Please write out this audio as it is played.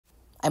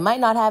I might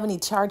not have any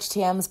charge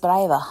TMs, but I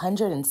have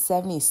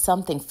 170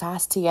 something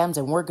fast TMs,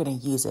 and we're going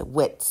to use it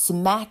with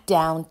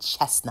Smackdown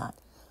Chesnaught.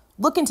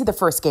 Look into the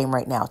first game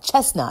right now.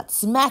 Chesnaught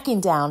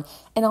smacking down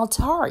an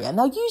Altaria.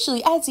 Now,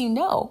 usually, as you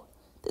know,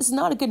 this is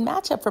not a good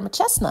matchup from a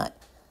Chesnaught.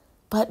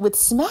 But with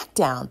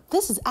Smackdown,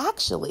 this is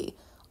actually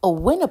a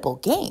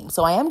winnable game.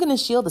 So I am going to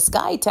shield the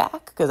Sky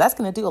Attack because that's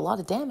going to do a lot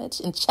of damage.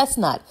 And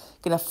Chesnaught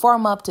going to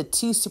farm up to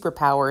 2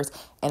 superpowers,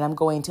 and I'm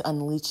going to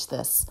unleash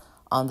this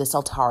on this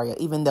Altaria,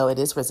 even though it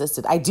is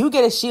resisted. I do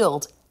get a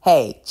shield.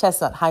 Hey,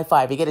 Chesnaught, high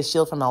five. You get a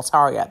shield from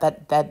Altaria.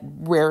 That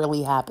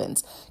rarely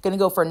happens. Going to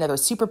go for another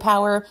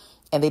superpower,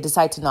 and they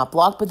decide to not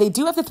block, but they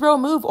do have to throw a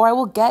move or I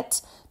will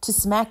get to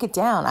smack it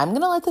down. I'm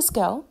going to let this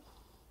go.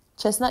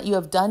 Chesnaught, you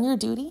have done your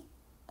duty.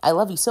 I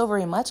love you so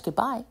very much.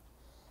 Goodbye.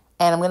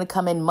 And I'm going to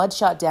come in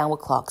Mudshot down with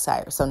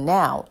Clocksire. So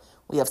now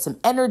we have some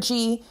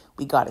energy.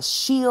 We got a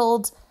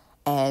shield.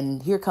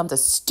 And here comes a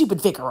stupid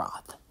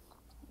Vigoroth.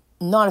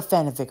 Not a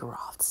fan of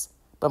Vigoroths.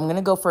 But I'm going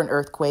to go for an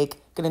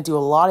Earthquake. Going to do a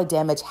lot of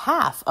damage.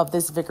 Half of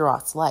this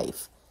Vigoroth's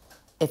life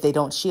if they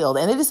don't shield.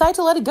 And they decide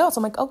to let it go. So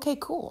I'm like, okay,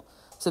 cool.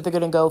 So they're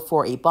going to go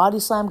for a Body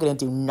Slam. Going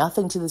to do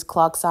nothing to this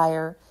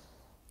Clocksire.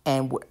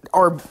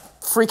 Or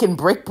freaking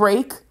Brick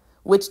Break,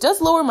 which does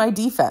lower my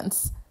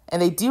defense.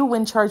 And they do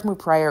win charge move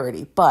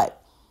priority.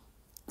 But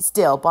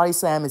still, Body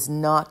Slam is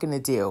not going to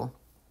do.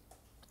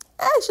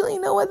 Actually, you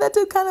know what? That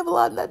did kind of a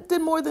lot. That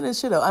did more than it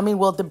should have. I mean,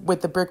 well,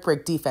 with the Brick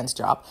Break defense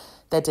drop,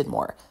 that did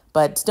more.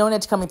 But Stone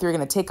Edge coming through,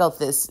 going to take out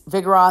this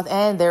Vigoroth,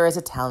 and there is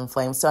a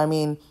Talonflame. So, I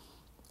mean,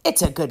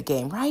 it's a good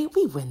game, right?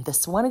 We win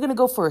this one. I'm going to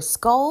go for a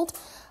Scald.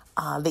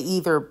 They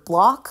either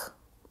block,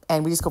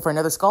 and we just go for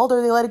another Scald,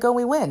 or they let it go and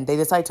we win. They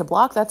decide to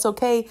block. That's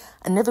okay.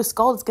 Another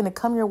Scald is going to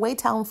come your way,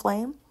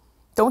 Talonflame.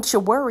 Don't you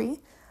worry.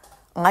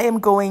 I am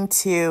going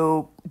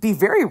to be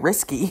very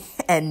risky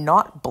and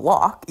not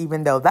block,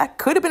 even though that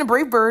could have been a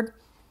Brave Bird.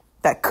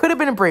 That could have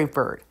been a Brave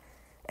Bird.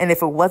 And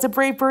if it was a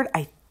Brave Bird,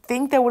 I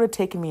think that would have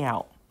taken me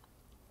out.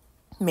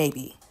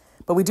 Maybe.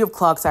 But we do have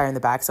Clogsire in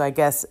the back, so I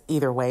guess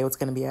either way, it's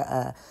going to be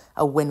a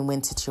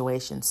win-win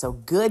situation. So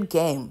good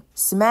game.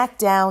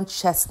 Smackdown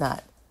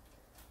Chesnaught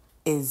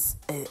is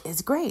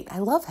great. I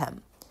love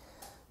him.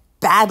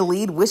 Bad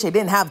lead. Wish I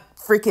didn't have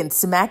freaking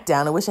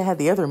Smackdown. I wish I had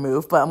the other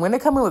move. But I'm going to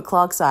come in with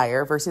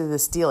Clogsire versus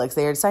the Steelix.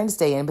 They are deciding to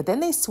stay in, but then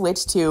they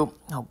switch to...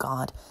 Oh,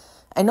 God.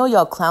 I know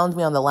y'all clowned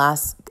me on the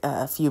last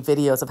few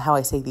videos of how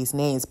I say these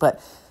names, but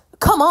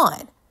come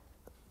on.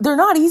 They're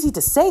not easy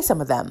to say,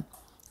 some of them.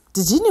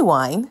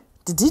 Diginuine.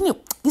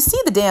 You see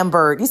the damn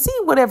bird. You see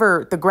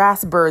whatever, the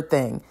grass bird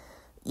thing.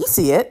 You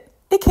see it.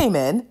 It came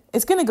in.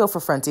 It's going to go for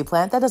Frenzy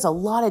Plant. That does a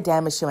lot of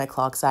damage to my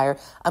Clogsire.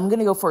 I'm going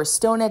to go for a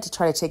Stone Edge to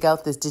try to take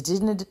out this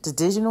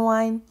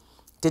Digimon.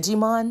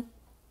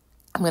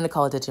 I'm going to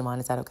call it Digimon.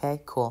 Is that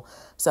okay? Cool.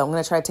 So I'm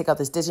going to try to take out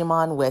this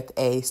Digimon with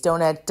a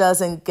Stone Edge.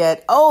 Doesn't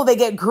get... Oh, they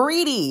get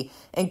greedy.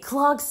 And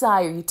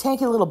Clogsire, you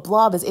tanky little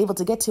blob, is able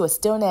to get to a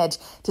Stone Edge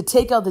to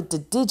take out the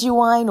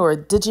Digiwine or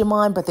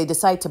Digimon, but they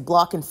decide to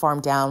block and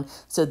farm down.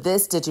 So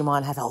this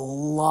Digimon has a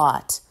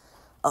lot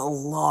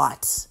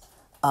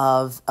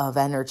of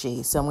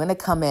energy. So I'm going to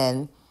come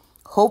in.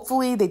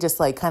 Hopefully they just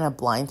like kind of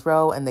blind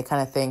throw and they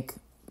kind of think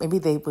maybe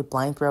they would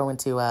blind throw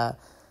into a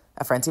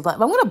Frenzy Plant.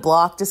 But I'm going to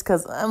block just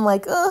because I'm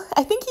like,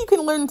 I think you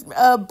can learn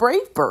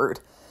Brave Bird.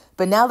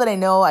 But now that I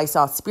know I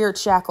saw Spirit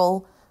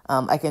Shackle,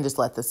 I can just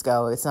let this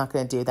go. It's not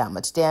going to do that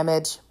much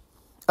damage.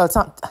 Oh, it's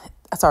not.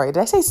 Sorry, did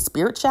I say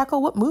Spirit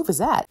Shackle? What move is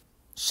that?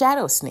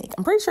 Shadow Sneak.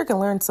 I'm pretty sure I can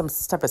learn some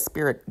type of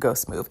Spirit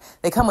Ghost move.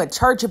 They come with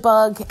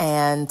Charge-a-Bug,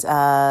 and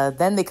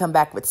then they come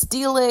back with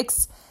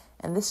Steelix.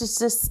 And this is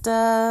just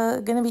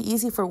going to be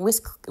easy for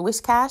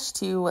Whiscash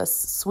to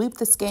sweep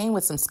this game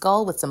with some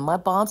Scald, with some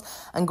Mud Bombs.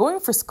 I'm going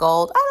for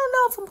Scald. I don't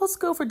know if I'm supposed to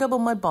go for double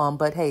Mud Bomb,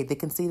 but hey, they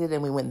conceded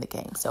and we win the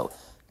game. So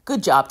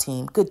good job,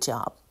 team. Good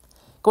job.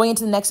 Going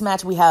into the next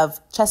match, we have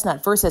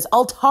Chesnaught versus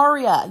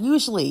Altaria.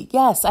 Usually,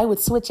 yes, I would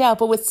switch out,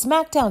 but with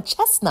Smackdown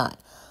Chesnaught,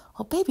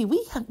 oh, baby,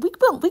 we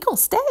gonna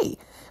stay.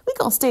 We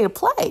gonna stay to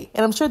play.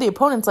 And I'm sure the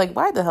opponent's like,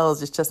 why the hell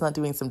is this Chesnaught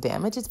doing some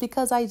damage? It's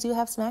because I do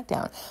have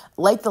Smackdown.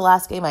 Like the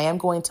last game, I am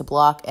going to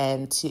block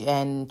and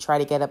try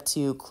to get up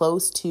to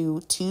close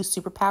to 2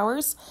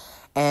 superpowers.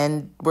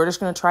 And we're just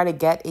going to try to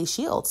get a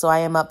shield. So I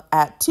am up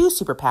at 2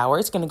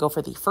 superpowers. Going to go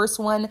for the first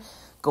one.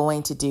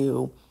 Going to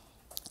do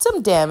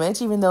some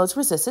damage, even though it's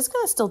resisted. It's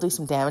going to still do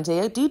some damage.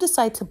 They do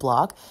decide to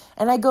block,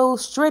 and I go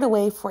straight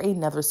away for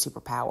another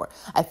superpower.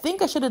 I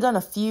think I should have done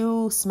a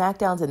few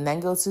Smackdowns and then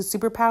go to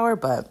superpower,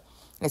 but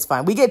it's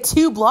fine. We get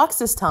 2 blocks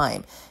this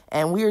time,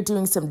 and we are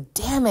doing some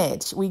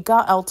damage. We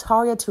got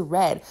Altaria to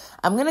red.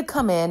 I'm going to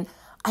come in.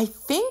 I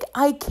think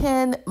I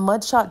can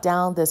Mudshot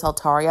down this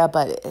Altaria,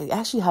 but it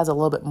actually has a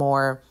little bit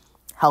more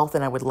health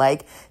than I would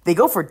like. They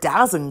go for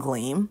Dazzling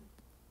Gleam.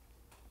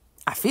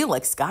 I feel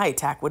like Sky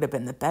Attack would have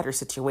been the better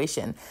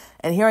situation.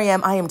 And here I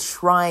am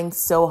trying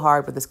so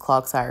hard with this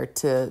Clogsire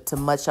to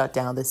Mudshot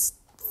down this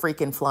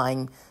freaking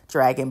flying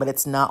dragon, but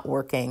it's not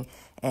working.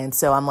 And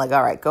so I'm like,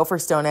 all right, go for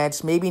Stone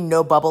Edge. Maybe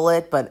no bubble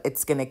it, but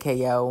it's going to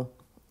KO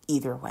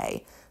either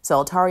way.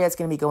 So Altaria is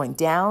going to be going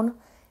down.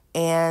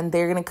 And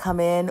they're going to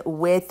come in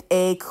with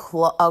a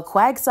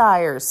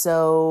Quagsire.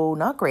 So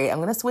not great. I'm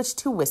going to switch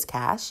to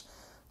Whiscash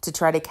to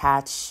try to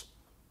catch,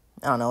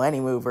 I don't know,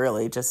 any move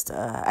really. Just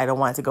I don't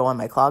want it to go on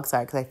my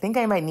Clogsire because I think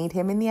I might need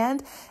him in the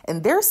end.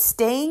 And they're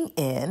staying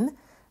in.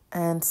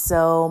 And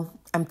so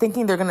I'm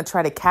thinking they're going to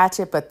try to catch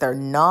it, but they're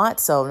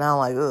not. So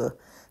now I'm like, ugh.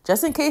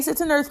 Just in case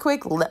it's an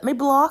Earthquake, let me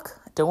block.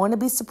 I don't want to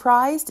be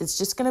surprised. It's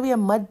just going to be a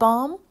Mud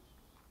Bomb.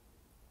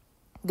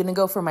 I'm going to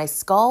go for my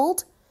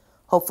Scald.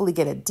 Hopefully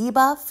get a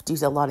debuff, do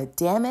a lot of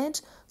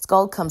damage.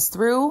 Scald comes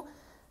through,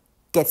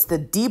 gets the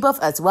debuff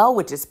as well,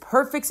 which is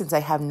perfect since I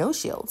have no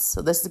shields.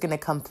 So this is going to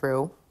come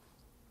through.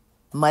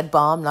 Mud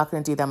Bomb, not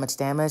going to do that much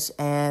damage.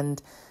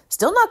 And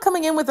still not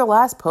coming in with their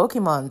last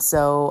Pokemon.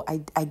 So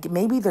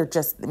maybe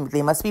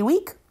they must be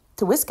weak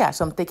to Whiscash.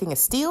 So I'm thinking a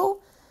Steel,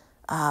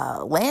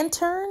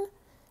 Lantern,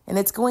 and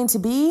it's going to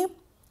be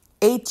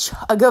a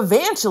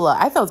Gavantula.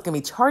 I thought it was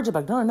going to be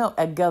Charjabug. No,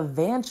 a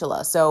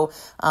Gavantula. So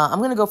I'm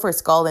going to go for a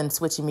Scald and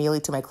switch immediately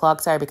to my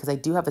Clogsire because I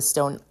do have a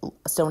Stone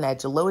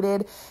Edge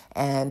loaded.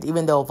 And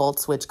even though a Volt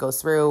Switch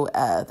goes through,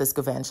 this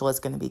Gavantula is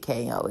going to be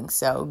KOing.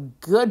 So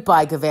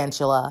goodbye,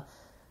 Gavantula.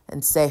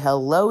 And say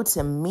hello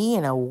to me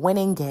in a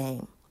winning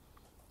game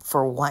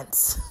for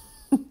once.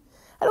 I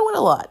don't win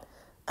a lot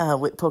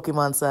with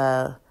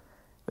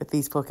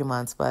these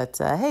Pokemons. But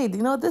hey,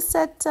 this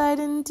set I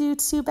didn't do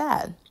too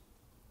bad.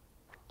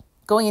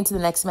 Going into the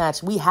next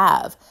match, we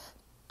have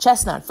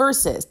Chesnaught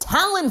versus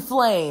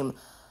Talonflame.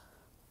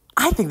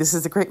 I think this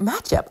is a great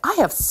matchup. I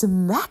have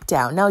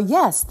Smackdown. Now,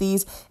 yes,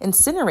 these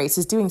Incinerates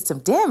is doing some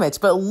damage,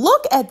 but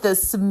look at the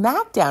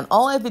Smackdown.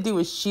 All I have to do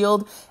is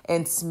shield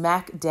and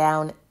smack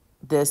down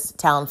this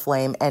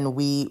Talonflame, and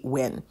we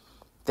win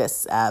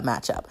this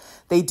matchup.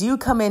 They do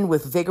come in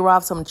with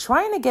Vigoroth, so I'm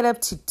trying to get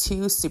up to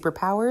 2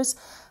 superpowers.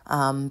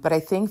 But I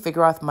think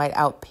Vigoroth might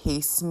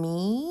outpace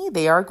me.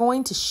 They are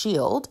going to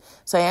shield.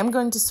 So I am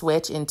going to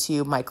switch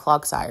into my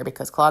Clogsire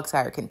because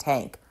Clogsire can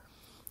tank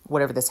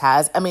whatever this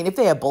has. I mean, if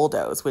they have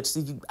Bulldoze, which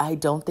I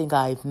don't think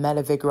I've met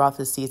a Vigoroth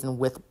this season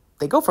with.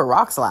 They go for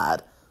Rock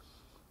Slide.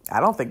 I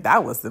don't think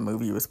that was the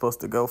move you were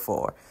supposed to go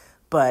for.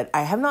 But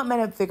I have not met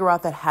a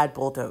Vigoroth that had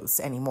Bulldoze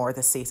anymore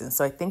this season.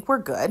 So I think we're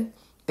good.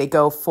 They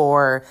go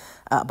for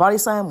Body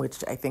Slam,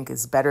 which I think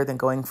is better than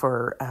going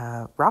for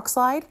Rock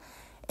Slide.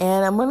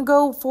 And I'm going to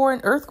go for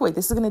an Earthquake.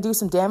 This is going to do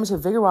some damage to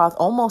Vigoroth.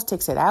 Almost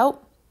takes it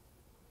out.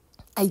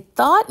 I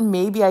thought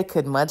maybe I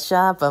could Mud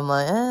Shot, but I'm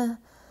like,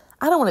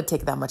 I don't want to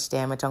take that much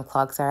damage on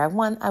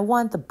Clogsire. I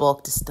want the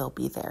bulk to still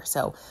be there.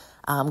 So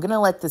I'm going to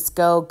let this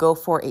go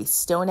for a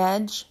Stone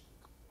Edge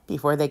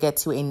before they get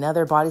to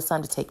another Body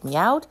Slam to take me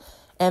out.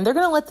 And they're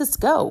going to let this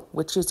go,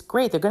 which is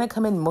great. They're going to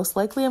come in most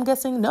likely, I'm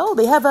guessing. No,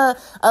 they have a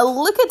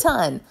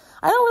Lickitung.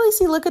 I don't really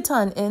see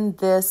Lickitung in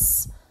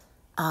this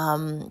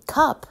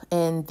cup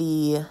in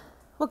the,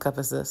 what cup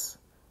is this?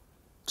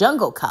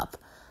 Jungle Cup.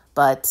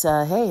 But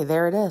hey,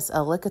 there it is, a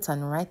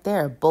Lickitung right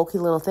there, a bulky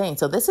little thing.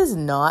 So this is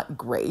not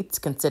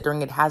great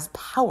considering it has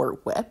Power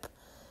Whip.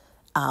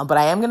 But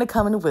I am going to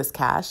come in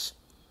Whiscash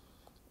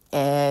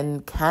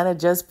and kind of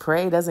just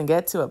pray it doesn't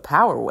get to a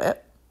Power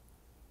Whip.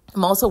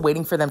 I'm also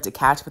waiting for them to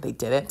catch, but they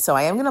didn't. So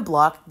I am going to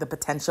block the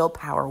potential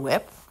Power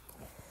Whip.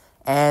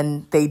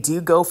 And they do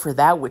go for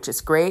that, which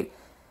is great.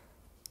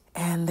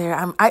 And there,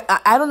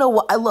 I don't know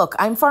what, look,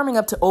 I'm farming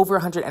up to over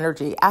 100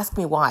 energy. Ask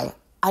me why.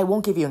 I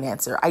won't give you an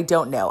answer. I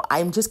don't know.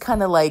 I'm just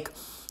kind of like,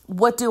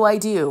 what do I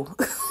do?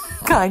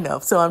 Kind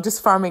of. So I'm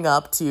just farming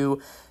up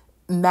to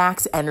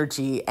max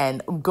energy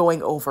and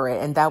going over it.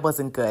 And that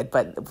wasn't good,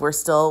 but we're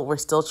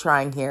still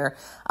trying here.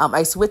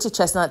 I switch to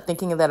Chesnaught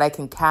thinking that I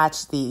can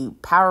catch the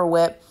Power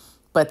Whip,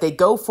 but they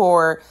go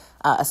for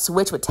a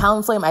switch with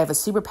Talonflame. I have a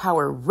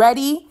superpower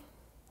ready,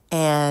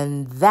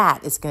 and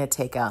that is going to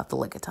take out the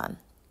Lickitung.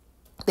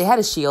 They had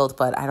a shield,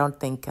 but I don't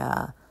think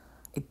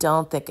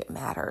it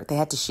mattered. They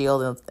had to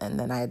shield, and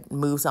then I had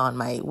moves on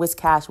my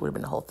Whiscash. Would have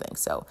been the whole thing.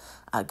 So,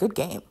 good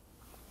game.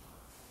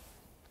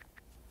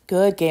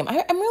 Good game. I'm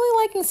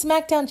really liking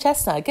Smackdown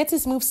Chesnaught. It gets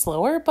his move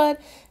slower,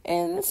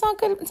 and it's not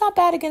good. It's not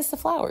bad against the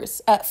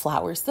Flyers.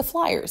 Chesnaught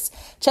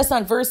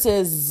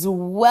versus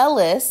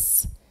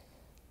Zweilous.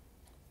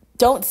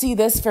 Don't see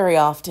this very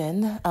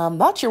often.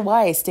 Not sure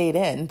why I stayed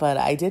in, but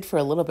I did for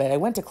a little bit. I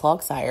went to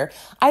Clogsire.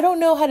 I don't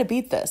know how to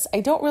beat this.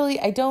 I don't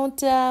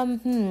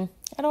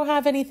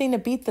have anything to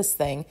beat this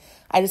thing.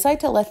 I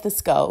decided to let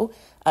this go.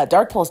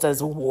 Dark Pulse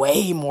does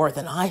way more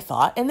than I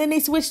thought. And then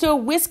they switched to a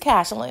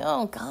Whiscash. I'm like,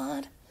 oh,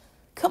 God.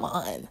 Come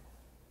on.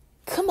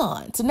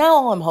 So now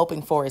all I'm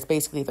hoping for is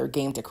basically their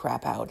game to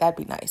crap out. That'd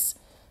be nice.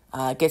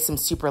 Get some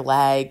super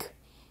lag.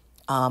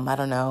 I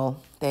don't know.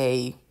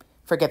 They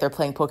forget they're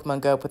playing Pokemon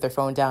Go, put their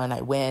phone down, and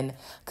I win.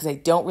 Because I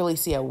don't really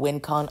see a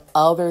win con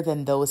other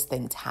than those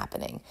things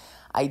happening.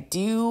 I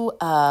do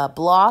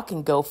block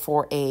and go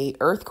for a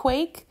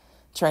Earthquake,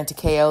 trying to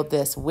KO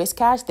this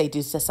Whiscash. They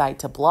do decide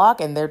to block,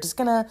 and they're just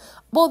gonna,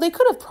 well, they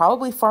could have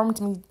probably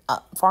farmed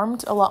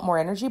a lot more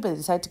energy, but they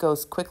decided to go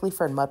quickly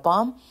for a Mud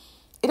Bomb.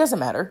 It doesn't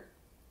matter.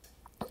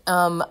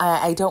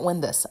 I don't win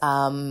this.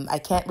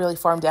 I can't really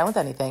farm down with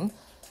anything.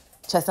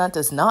 Chesnaught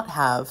does not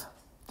have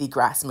the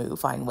grass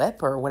move, Vine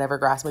Whip, or whatever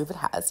grass move it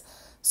has.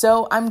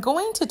 So I'm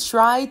going to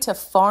try to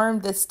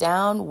farm this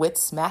down with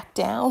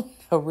Smackdown,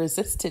 a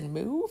resistant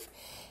move.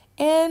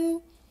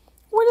 And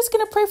we're just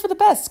going to pray for the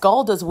best.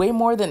 Skull does way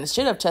more than it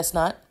should have,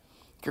 Chesnaught.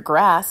 Your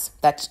grass.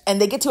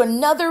 And they get to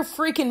another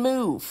freaking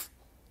move.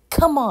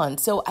 Come on.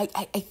 So I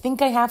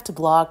think I have to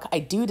block. I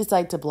do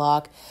decide to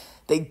block.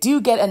 They do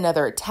get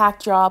another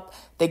attack drop.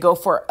 They go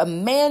for a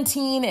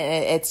Mantine,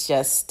 and it's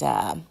just,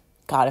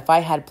 God, if I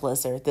had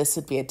Blizzard, this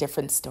would be a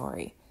different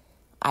story.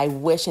 I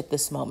wish at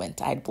this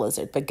moment I had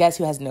Blizzard, but guess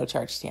who has no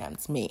charge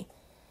TMs? Me.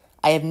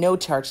 I have no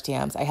charge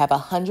TMs. I have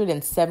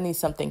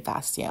 170-something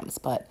fast TMs,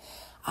 but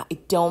I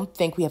don't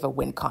think we have a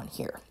win con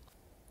here.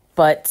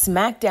 But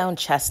Smackdown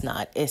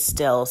Chesnaught is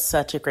still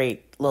such a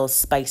great little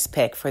spice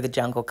pick for the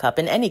Jungle Cup,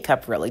 and any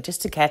cup really,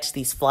 just to catch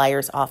these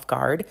flyers off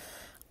guard.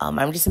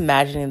 I'm just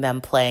imagining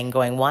them playing,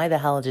 going, "Why the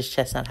hell does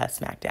Chesnaught have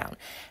Smackdown?"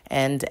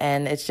 And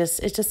it's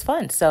just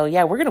fun. So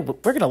yeah, we're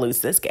gonna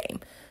lose this game.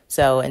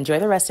 So enjoy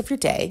the rest of your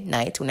day,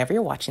 night, whenever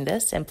you're watching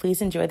this, and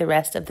please enjoy the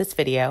rest of this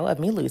video of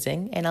me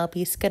losing, and I'll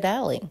be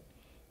skedaddling.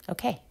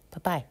 Okay,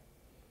 bye-bye.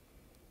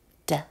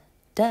 Da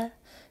da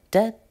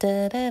da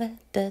da da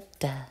da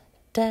da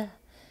da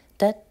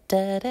da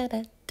da da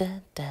da da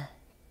da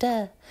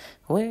da.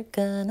 We're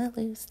gonna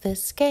lose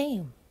this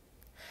game.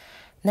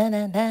 Na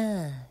na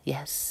na,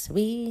 yes,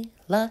 we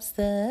lost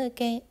the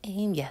game.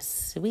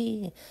 Yes,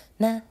 we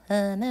na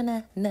na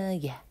na na,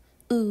 yeah.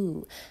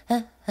 Ooh,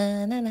 na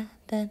na na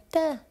da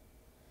da.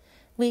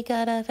 We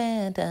got a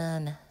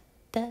Vandana.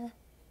 Da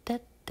da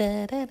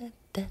da da da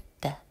da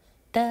da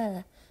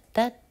da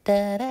da da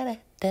da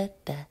da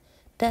da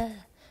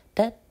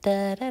da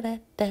da da da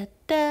da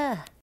da.